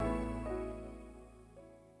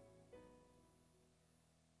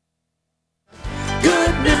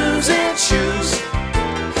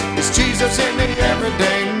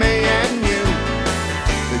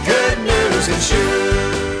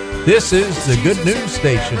This is the Good News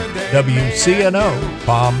Station, WCNO,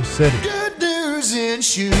 Palm City. Good news in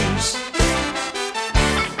shoes.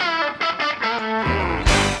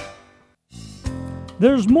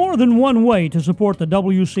 There's more than one way to support the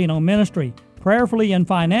WCNO ministry. Prayerfully and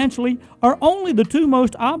financially are only the two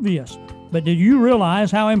most obvious. But did you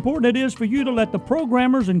realize how important it is for you to let the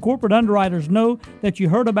programmers and corporate underwriters know that you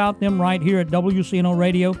heard about them right here at WCNO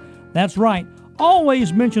Radio? That's right.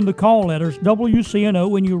 Always mention the call letters WCNO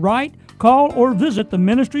when you write, call, or visit the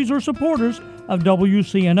ministries or supporters of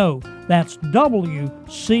WCNO. That's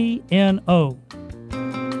WCNO.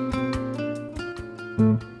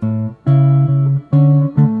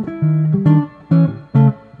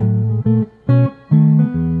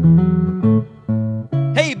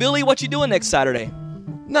 Hey, Billy, what you doing next Saturday?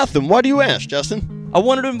 Nothing. Why do you ask, Justin? I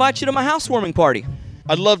wanted to invite you to my housewarming party.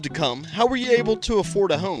 I'd love to come. How were you able to afford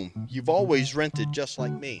a home? You've always rented just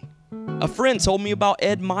like me. A friend told me about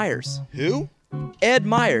Ed Myers. Who? Ed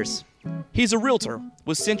Myers. He's a realtor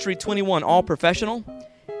with Century 21 All Professional.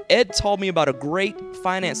 Ed told me about a great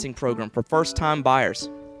financing program for first-time buyers.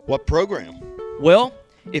 What program? Well,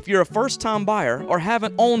 if you're a first-time buyer or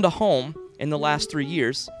haven't owned a home in the last 3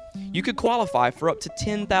 years, you could qualify for up to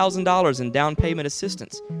 $10,000 in down payment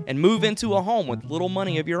assistance and move into a home with little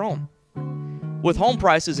money of your own. With home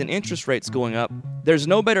prices and interest rates going up, there's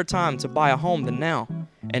no better time to buy a home than now,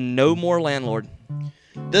 and no more landlord.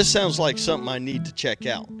 This sounds like something I need to check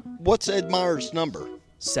out. What's Ed Myers' number?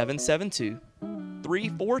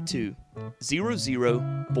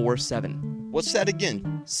 772-342-0047. What's that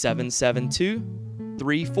again?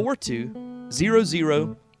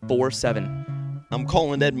 772-342-0047. I'm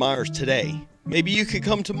calling Ed Myers today. Maybe you could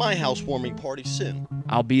come to my housewarming party soon.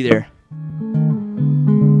 I'll be there.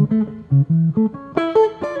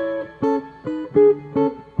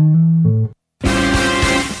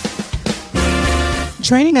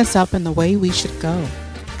 Training us up in the way we should go.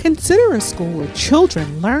 Consider a school where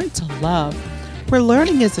children learn to love, where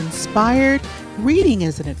learning is inspired, reading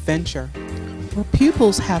is an adventure, where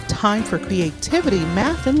pupils have time for creativity,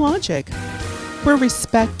 math, and logic, where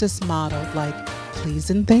respect is modeled like please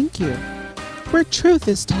and thank you, where truth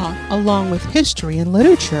is taught along with history and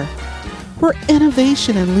literature, where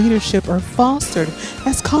innovation and leadership are fostered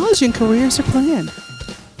as college and careers are planned.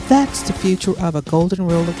 That's the future of a Golden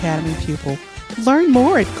Rule Academy pupil. Learn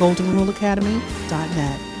more at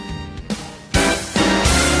goldenruleacademy.net.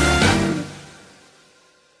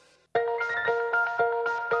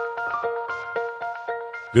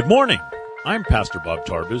 Good morning. I'm Pastor Bob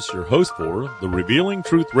Tarbus, your host for the Revealing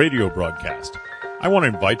Truth radio broadcast. I want to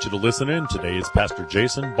invite you to listen in today as Pastor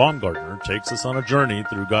Jason Baumgartner takes us on a journey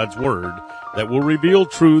through God's Word that will reveal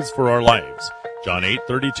truths for our lives. John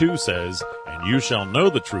 8:32 says, "And you shall know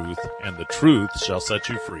the truth, and the truth shall set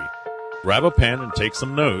you free." Grab a pen and take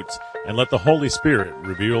some notes, and let the Holy Spirit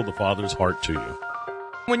reveal the Father's heart to you.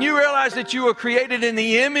 When you realize that you were created in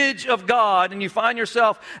the image of God and you find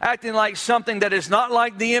yourself acting like something that is not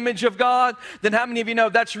like the image of God, then how many of you know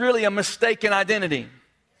that's really a mistaken identity?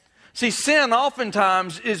 See, sin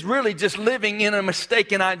oftentimes is really just living in a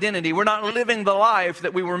mistaken identity. We're not living the life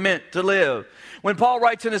that we were meant to live. When Paul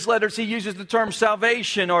writes in his letters, he uses the term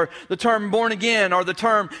salvation or the term born again or the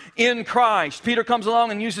term in Christ. Peter comes along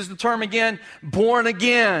and uses the term again, born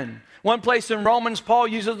again. One place in Romans, Paul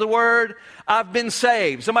uses the word, I've been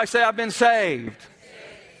saved. Somebody say, I've been saved.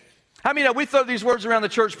 How many know we throw these words around the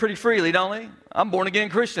church pretty freely, don't we? I'm born again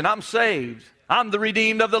Christian. I'm saved. I'm the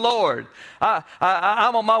redeemed of the Lord.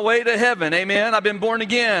 I'm on my way to heaven. Amen. I've been born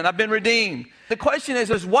again. I've been redeemed. The question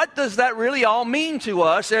is what does that really all mean to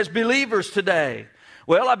us as believers today?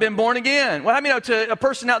 Well, I've been born again. Well, how many know to a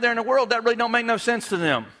person out there in the world that really don't make no sense to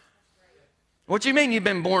them? What do you mean you've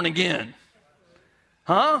been born again?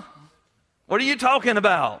 Huh? What are you talking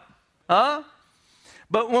about? Huh?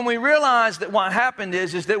 But when we realize that what happened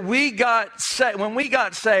is that when we got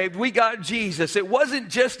saved, we got Jesus. It wasn't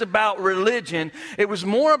just about religion. It was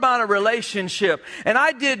more about a relationship. And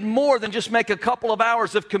I did more than just make a couple of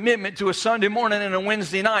hours of commitment to a Sunday morning and a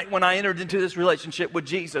Wednesday night when I entered into this relationship with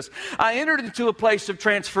Jesus. I entered into a place of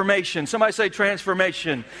transformation. Somebody say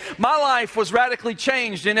transformation. My life was radically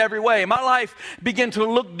changed in every way. My life began to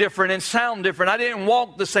look different and sound different. I didn't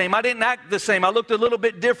walk the same. I didn't act the same. I looked a little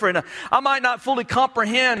bit different. I might not fully comprehend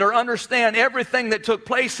or understand everything that took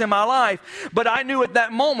place in my life, but I knew at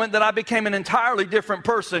that moment that I became an entirely different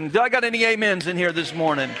person. Do I got any amens in here this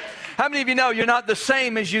morning? How many of you know you're not the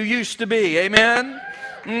same as you used to be? Amen?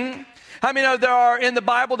 How many know there are in the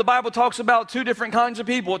Bible talks about two different kinds of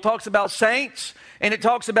people. It talks about saints and it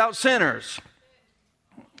talks about sinners.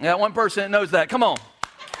 Yeah, one person that knows that. Come on.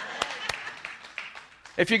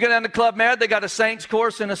 If you go down to Club Med, they got a saints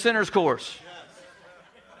course and a sinners course.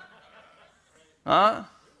 Huh?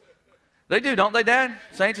 They do, don't they, Dad?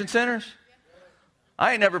 Saints and sinners?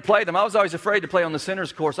 I ain't never played them. I was always afraid to play on the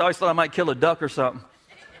sinners course. I always thought I might kill a duck or something.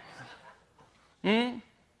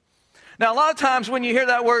 Now, a lot of times when you hear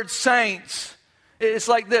that word saints, it's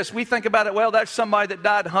like this. We think about it, well, that's somebody that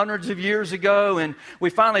died hundreds of years ago, and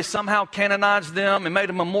we finally somehow canonized them and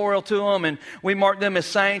made a memorial to them, and we mark them as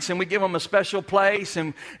saints, and we give them a special place.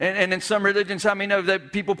 And in some religions, how many know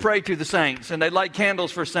that people pray to the saints, and they light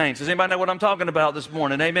candles for saints? Does anybody know what I'm talking about this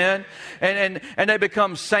morning? Amen? And they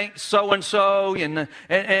become saints so-and-so, and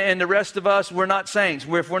the rest of us, we're not saints.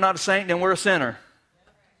 If we're not a saint, then we're a sinner.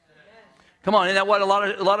 Come on, isn't that what a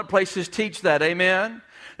lot of places teach that? Amen?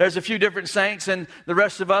 There's a few different saints, and the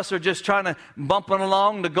rest of us are just trying to bumping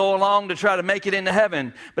along, to go along, to try to make it into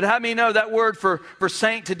heaven. But how many know that word for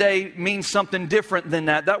saint today means something different than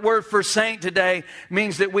that? That word for saint today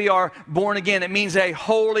means that we are born again. It means a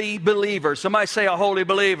holy believer. Somebody say a holy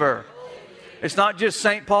believer. It's not just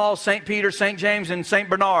St. Paul, St. Peter, St. James, and St.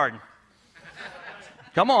 Bernard.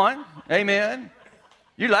 Come on. Amen.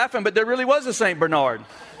 You're laughing, but there really was a St. Bernard.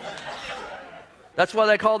 That's why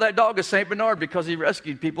they call that dog a St. Bernard, because he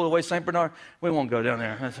rescued people the way St. Bernard. We won't go down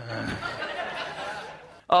there.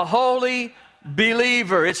 A holy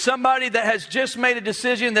believer. It's somebody that has just made a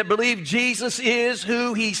decision that believes Jesus is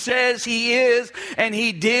who he says he is, and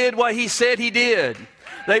he did what he said he did.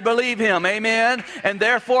 They believe him, amen? And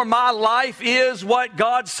therefore my life is what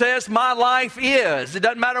God says my life is. It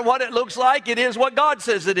doesn't matter what it looks like, it is what God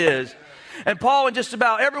says it is. And Paul, in just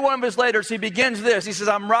about every one of his letters, he begins this. He says,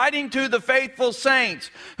 I'm writing to the faithful saints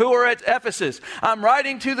who are at Ephesus. I'm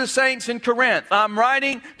writing to the saints in Corinth. I'm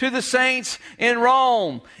writing to the saints in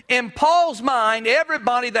Rome. In Paul's mind,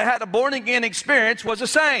 everybody that had a born-again experience was a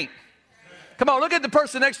saint. Come on, look at the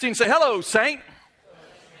person next to you and say, hello, saint.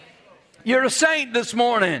 You're a saint this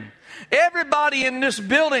morning. Everybody in this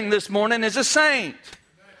building this morning is a saint.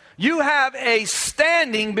 You have a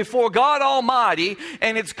standing before God Almighty,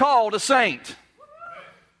 and it's called a saint.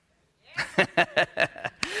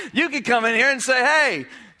 You can come in here and say, hey,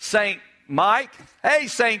 Saint Mike. Hey,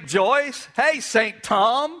 Saint Joyce. Hey, Saint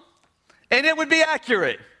Tom. And it would be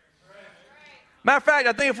accurate. Matter of fact,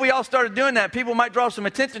 I think if we all started doing that, people might draw some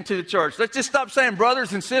attention to the church. Let's just stop saying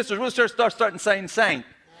brothers and sisters. We'll start starting saying saint.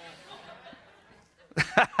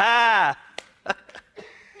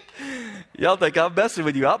 Y'all think I'm messing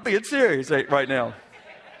with you. I'm being serious right now.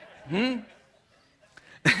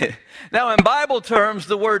 Now, in Bible terms,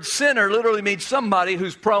 the word sinner literally means somebody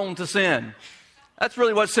who's prone to sin. That's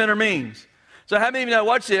really what sinner means. So how many of you know,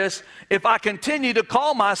 watch this, if I continue to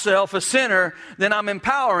call myself a sinner, then I'm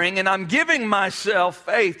empowering and I'm giving myself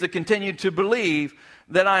faith to continue to believe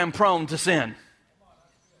that I am prone to sin.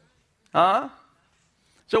 Huh?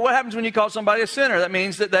 So what happens when you call somebody a sinner? That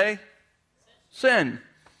means that they sin.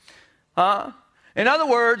 In other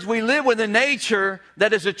words, we live with a nature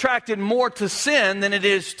that is attracted more to sin than it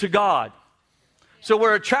is to God. So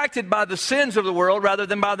we're attracted by the sins of the world rather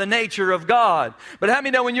than by the nature of God. But how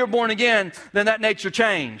many know when you're born again, then that nature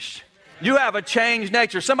changed? You have a changed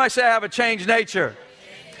nature. Somebody say, I have a changed nature.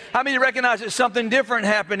 How many recognize that something different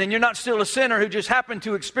happened and you're not still a sinner who just happened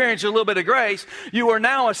to experience a little bit of grace? You are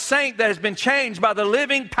now a saint that has been changed by the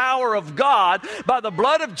living power of God, by the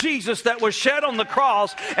blood of Jesus that was shed on the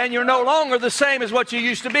cross, and you're no longer the same as what you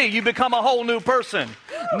used to be. You become a whole new person.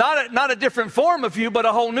 Not a different form of you, but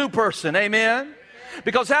a whole new person. Amen?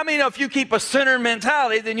 Because how many know if you keep a sinner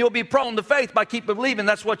mentality, then you'll be prone to faith by keep believing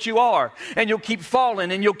that's what you are. And you'll keep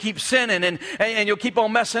falling and you'll keep sinning and you'll keep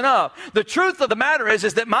on messing up. The truth of the matter is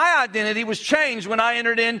that my identity was changed when I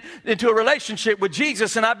entered into a relationship with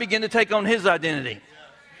Jesus and I began to take on his identity.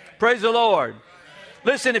 Praise the Lord.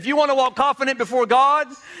 Listen, if you want to walk confident before God,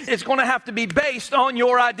 it's going to have to be based on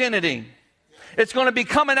your identity. It's going to be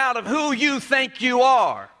coming out of who you think you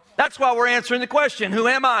are. That's why we're answering the question, who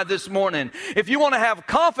am I this morning? If you want to have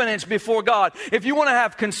confidence before God, if you want to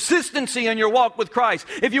have consistency in your walk with Christ,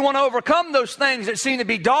 if you want to overcome those things that seem to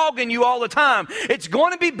be dogging you all the time, it's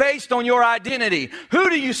going to be based on your identity. Who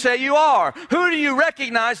do you say you are? Who do you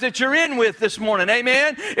recognize that you're in with this morning?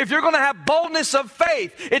 Amen? If you're going to have boldness of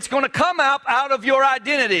faith, it's going to come out of your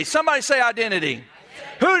identity. Somebody say identity.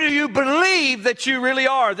 Who do you believe that you really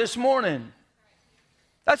are this morning?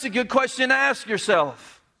 That's a good question to ask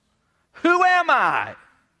yourself. Who am I?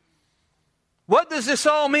 What does this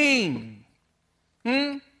all mean?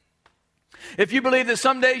 If you believe that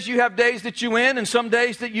some days you have days that you win and some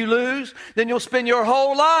days that you lose, then you'll spend your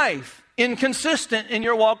whole life inconsistent in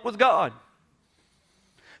your walk with God.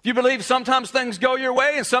 if you believe sometimes things go your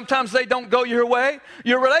way and sometimes they don't go your way,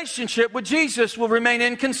 your relationship with Jesus will remain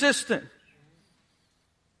inconsistent.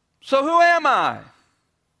 So who am I?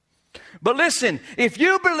 But listen, if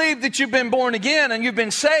you believe that you've been born again and you've been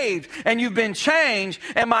saved and you've been changed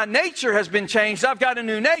and my nature has been changed, I've got a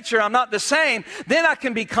new nature, I'm not the same, then I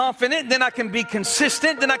can be confident, then I can be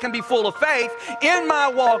consistent, then I can be full of faith in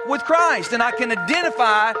my walk with Christ, and I can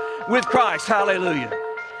identify with Christ. Hallelujah.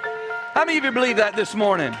 How many of you believe that this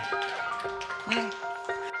morning?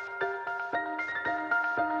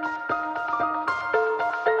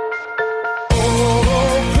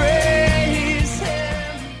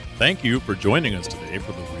 Thank you for joining us today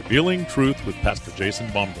for the Revealing Truth with Pastor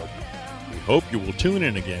Jason Baumgartner. We hope you will tune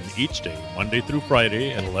in again each day, Monday through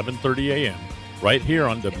Friday at 11:30 a.m., right here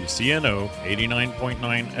on WCNO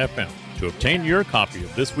 89.9 FM. To obtain your copy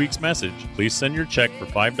of this week's message, please send your check for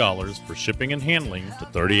 $5 for shipping and handling to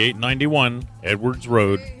 3891 Edwards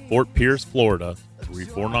Road, Fort Pierce, Florida,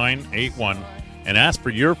 34981, and ask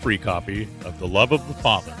for your free copy of The Love of the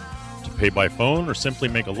Father. To pay by phone or simply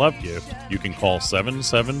make a love gift, you can call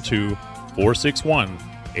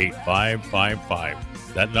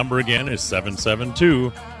 772-461-8555. That number again is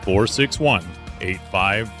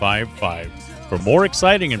 772-461-8555. For more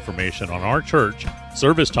exciting information on our church,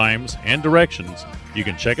 service times, and directions, you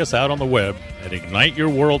can check us out on the web at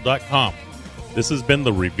igniteyourworld.com. This has been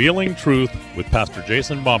The Revealing Truth with Pastor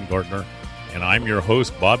Jason Baumgartner, and I'm your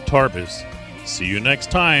host, Bob Tarbis. See you next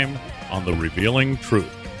time on The Revealing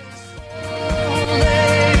Truth.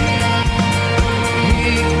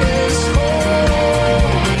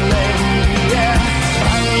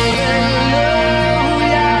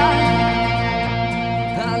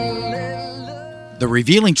 The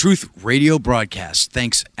Revealing Truth radio broadcast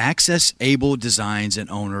thanks Access Able Designs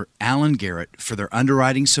and owner Alan Garrett for their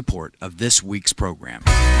underwriting support of this week's program.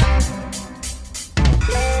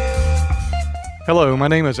 Hello, my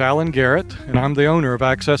name is Alan Garrett, and I'm the owner of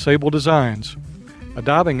Access Able Designs. A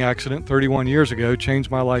diving accident 31 years ago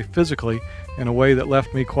changed my life physically in a way that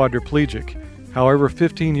left me quadriplegic. However,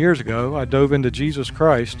 15 years ago, I dove into Jesus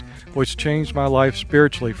Christ, which changed my life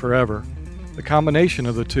spiritually forever. The combination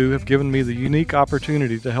of the two have given me the unique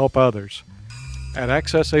opportunity to help others. At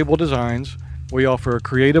Access Able Designs, we offer a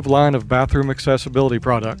creative line of bathroom accessibility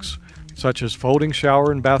products, such as folding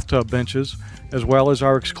shower and bathtub benches, as well as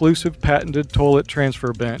our exclusive patented toilet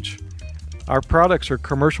transfer bench. Our products are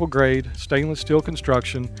commercial-grade, stainless steel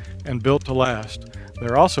construction, and built to last.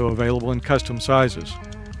 They're also available in custom sizes.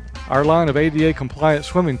 Our line of ADA-compliant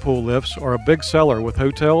swimming pool lifts are a big seller with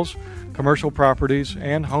hotels, commercial properties,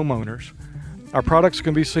 and homeowners. Our products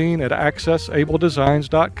can be seen at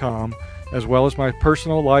accessabledesigns.com, as well as my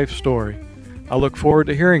personal life story. I look forward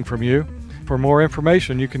to hearing from you. For more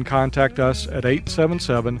information, you can contact us at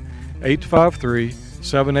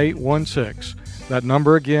 877-853-7816. That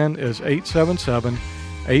number again is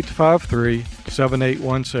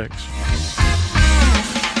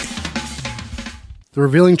 877-853-7816. The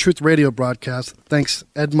Revealing Truth radio broadcast thanks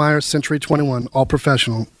Ed Meyer Century 21 All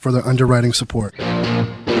Professional for their underwriting support.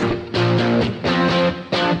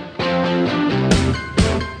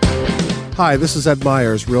 Hi, this is Ed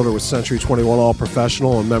Myers, Realtor with Century 21 All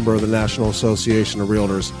Professional and member of the National Association of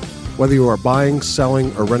Realtors. Whether you are buying,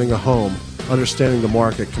 selling, or renting a home, understanding the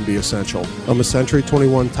market can be essential. I'm a Century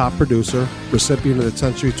 21 top producer, recipient of the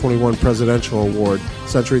Century 21 Presidential Award,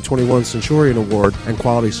 Century 21 Centurion Award, and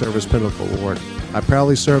Quality Service Pinnacle Award. I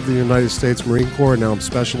proudly served the United States Marine Corps, and now I'm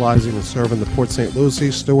specializing in serving the Port St. Lucie,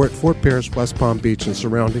 Stewart, Fort Pierce, West Palm Beach, and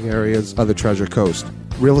surrounding areas of the Treasure Coast.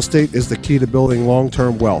 Real estate is the key to building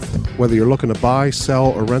long-term wealth, whether you're looking to buy, sell,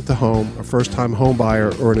 or rent a home, a first-time home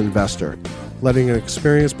buyer, or an investor. Letting an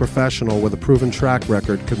experienced professional with a proven track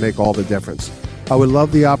record could make all the difference. I would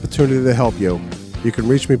love the opportunity to help you. You can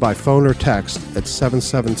reach me by phone or text at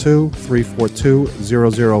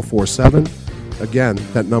 772-342-0047. Again,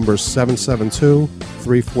 that number is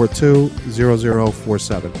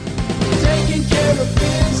 772-342-0047. Taking care of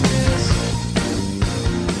business.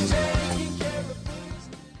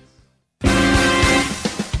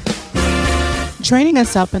 Training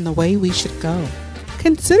us up in the way we should go.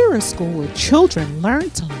 Consider a school where children learn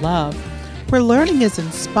to love, where learning is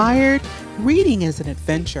inspired, reading is an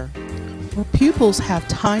adventure, where pupils have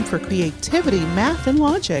time for creativity, math, and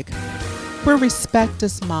logic, where respect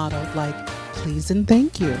is modeled like please and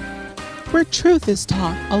thank you, where truth is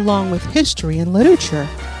taught along with history and literature,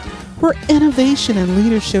 where innovation and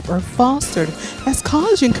leadership are fostered as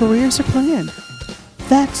college and careers are planned.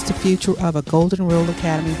 That's the future of a Golden Rule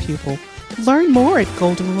Academy pupil. Learn more at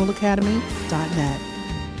goldenruleacademy.net.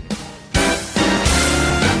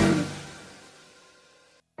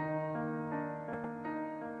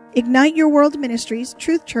 Ignite Your World Ministries,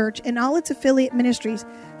 Truth Church, and all its affiliate ministries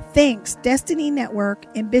thanks Destiny Network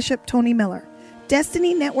and Bishop Tony Miller.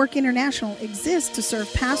 Destiny Network International exists to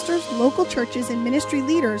serve pastors, local churches, and ministry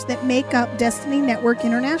leaders that make up Destiny Network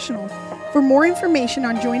International. For more information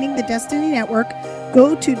on joining the Destiny Network,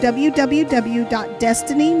 go to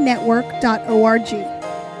www.destinynetwork.org.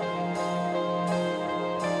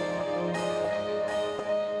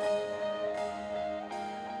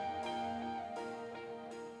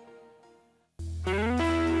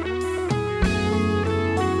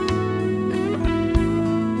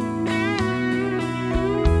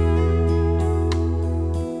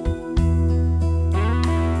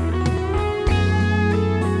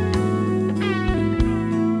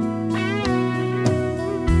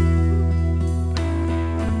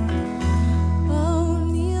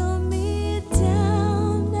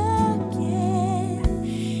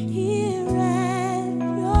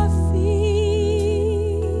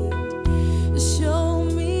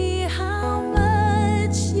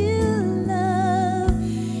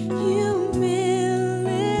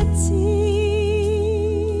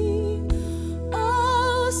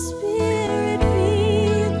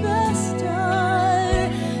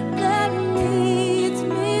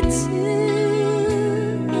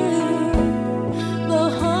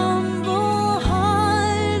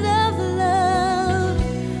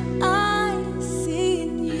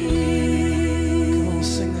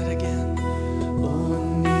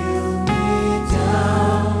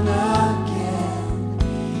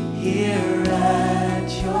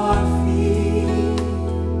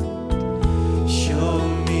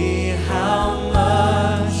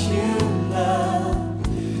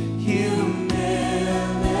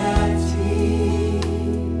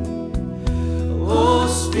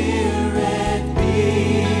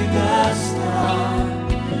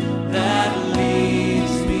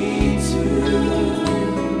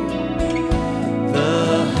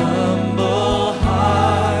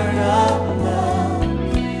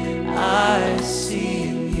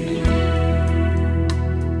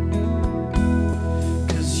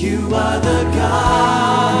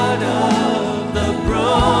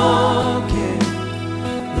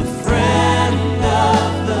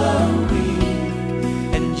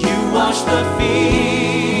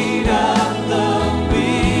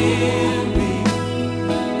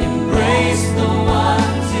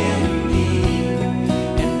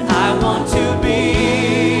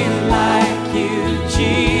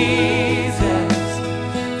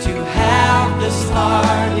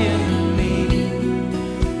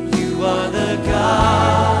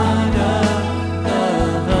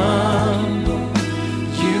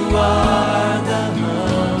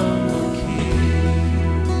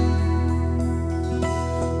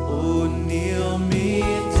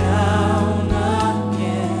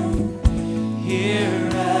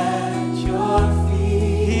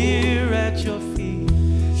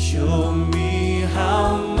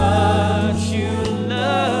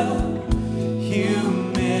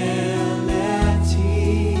 Humanity.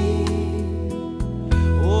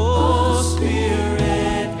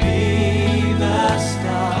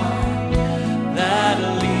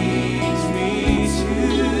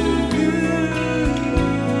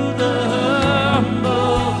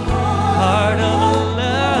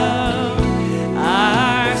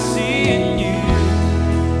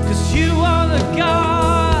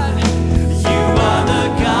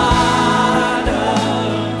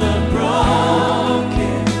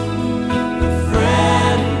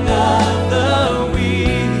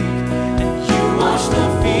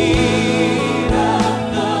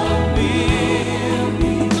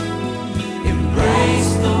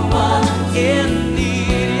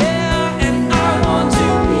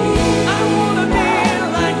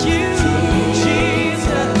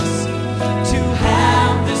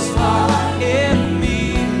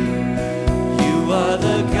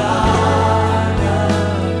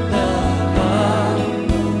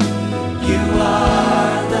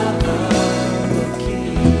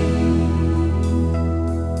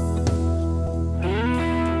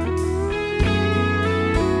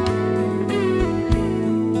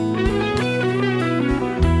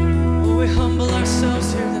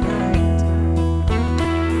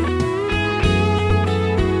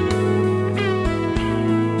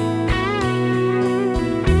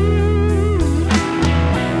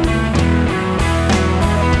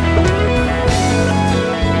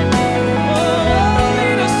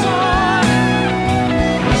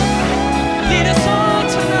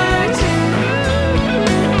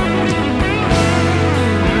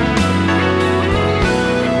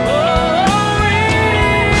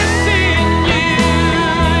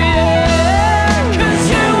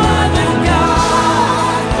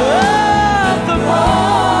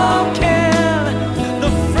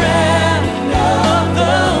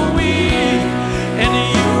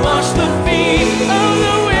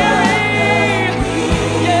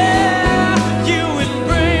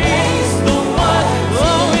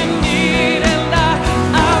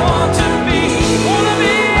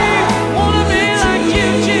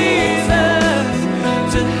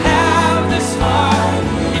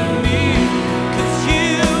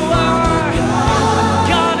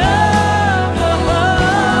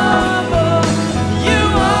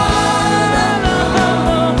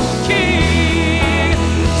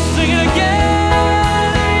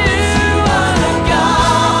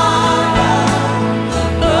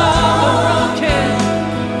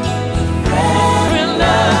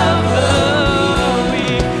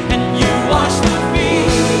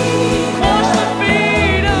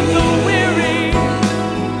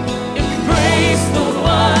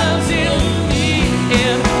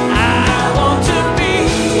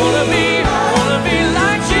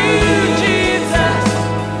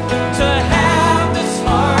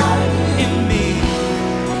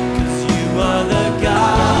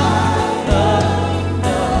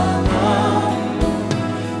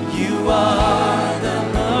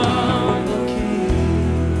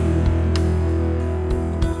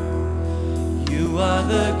 are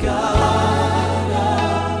the God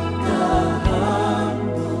of the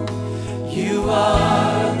humble. You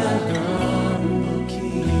are the humble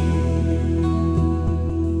King.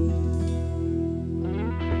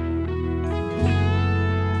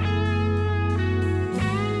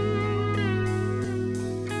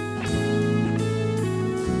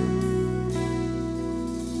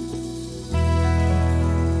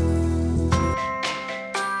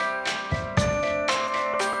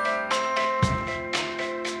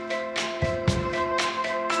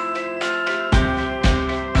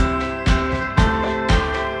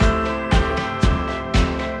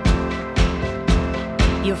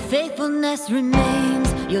 Your faithfulness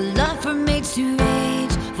remains, your love from age to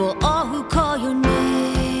age. For all who call your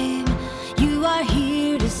name, you are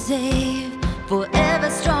here to save. Forever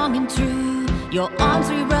strong and true, your arms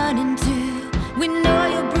we run into. We know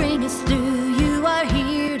you'll bring us through. You are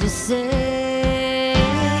here to save.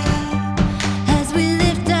 As we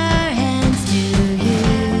lift our hands to you,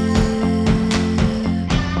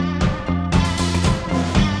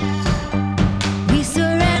 we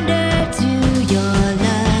surrender to your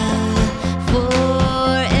love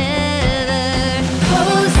forever.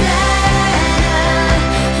 Hosanna,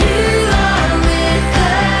 you are with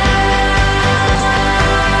us.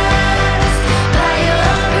 By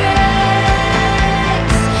your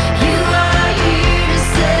grace, you are here to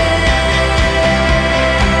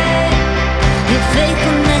save. Your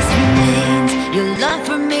faithfulness remains, your love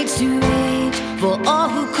from age to age. For all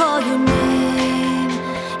who call your name,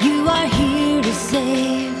 you are here to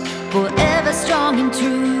save. Forever strong and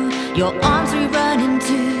true, your arms we run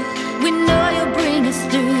into. We know you'll bring us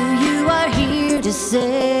through. You are here to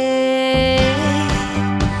save.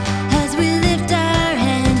 As we lift our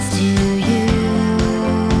hands to you,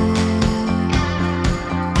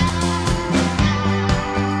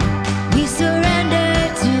 we surrender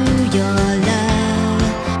to your love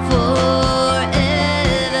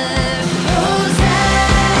forever. Hosanna,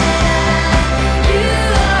 you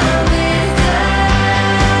are with us.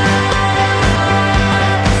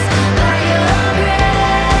 By your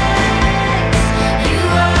grace, you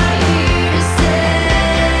are here to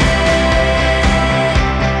save.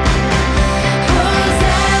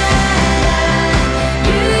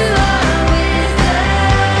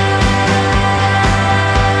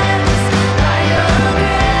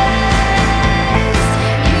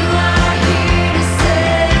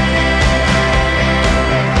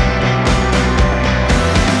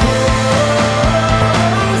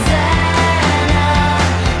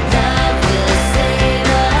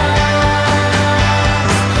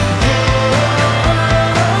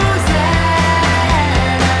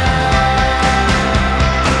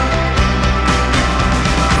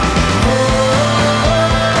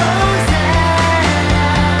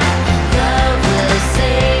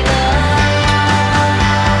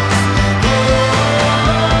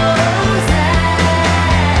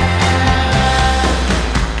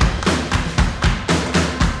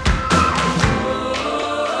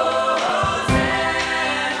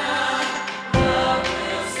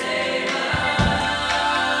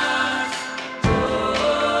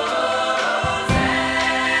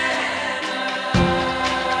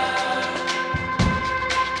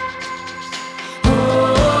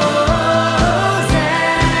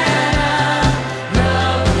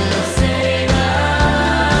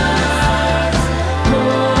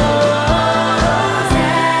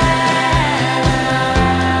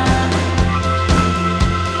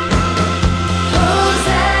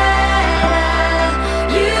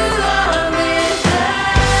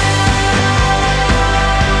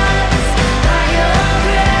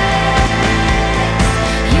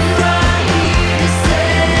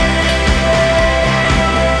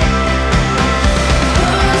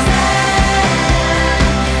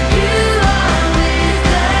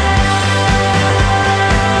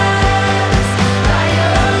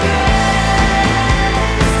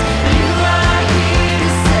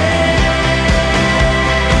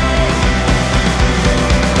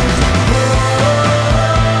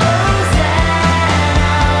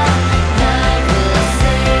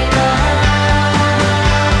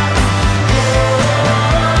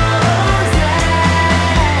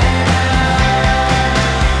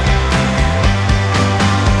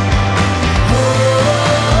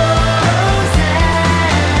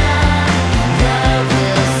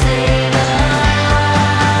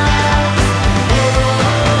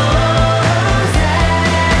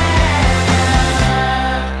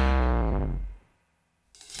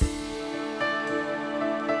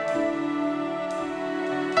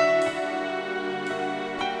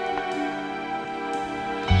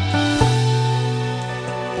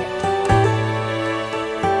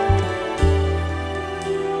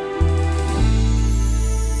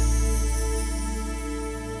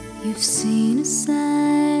 You've seen a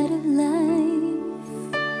side of life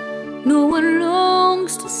no one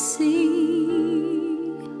longs to see.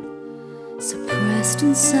 Suppressed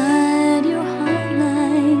inside your heart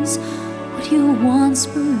lies what you once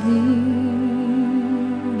believed.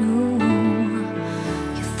 Oh,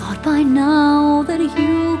 you thought by now that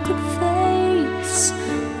you could face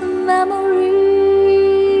the memory,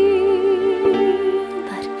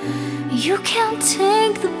 but you can't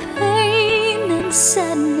take the pain and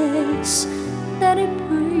sadness that it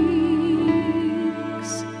brings.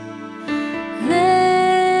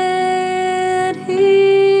 Let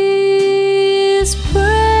His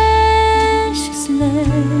precious love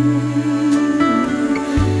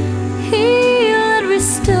heal and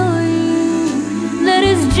restore you. Let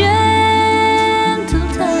His gentle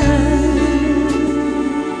touch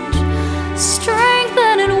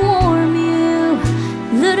strengthen and warm you.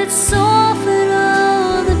 Let it soften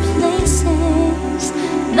all the places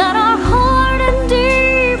that are hard and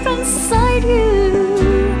deep inside you.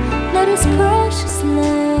 Let His precious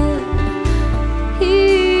love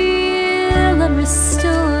heal and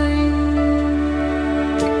restore you.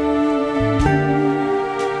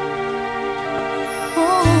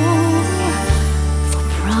 Oh, for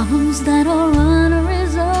problems that are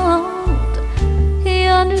unresolved, He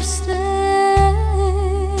understands,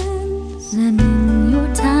 and in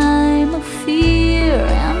your time of fear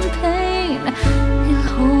and pain, He'll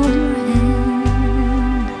hold your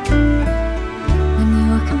hand. When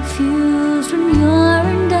you're confused, when you're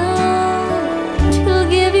in doubt, He'll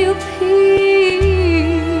give you peace.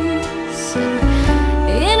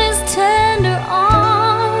 In His tender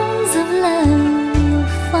arms of love, you'll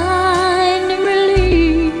find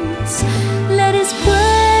release. Let His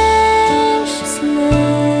precious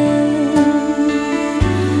love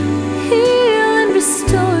heal and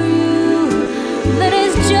restore you. Let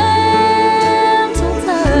His gentle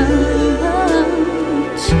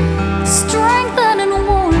touch strengthen and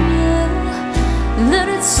warm you. Let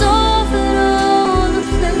it soften all the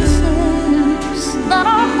places that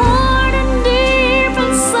are hard and deep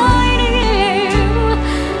inside you.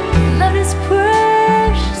 Let His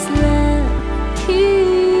precious love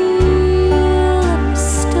heal and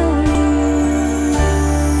restore you.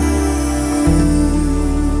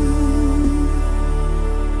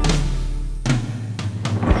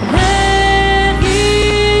 Let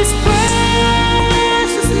His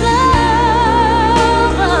precious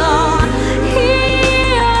love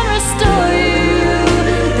heal and restore you.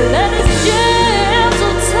 Let His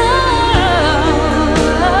gentle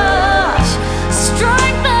touch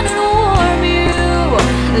strengthen and warm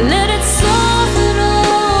you. Let it soften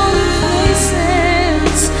all the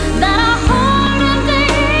places that are hard and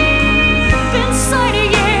deep inside of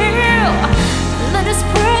you. Let His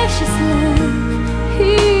precious love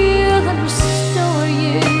heal and restore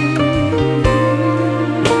you.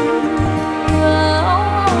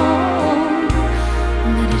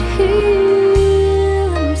 Let it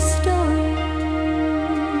heal and restore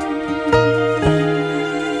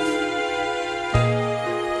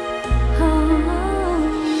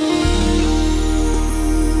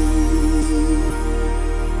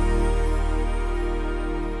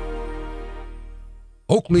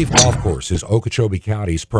Oak Leaf Golf Course is Okeechobee County's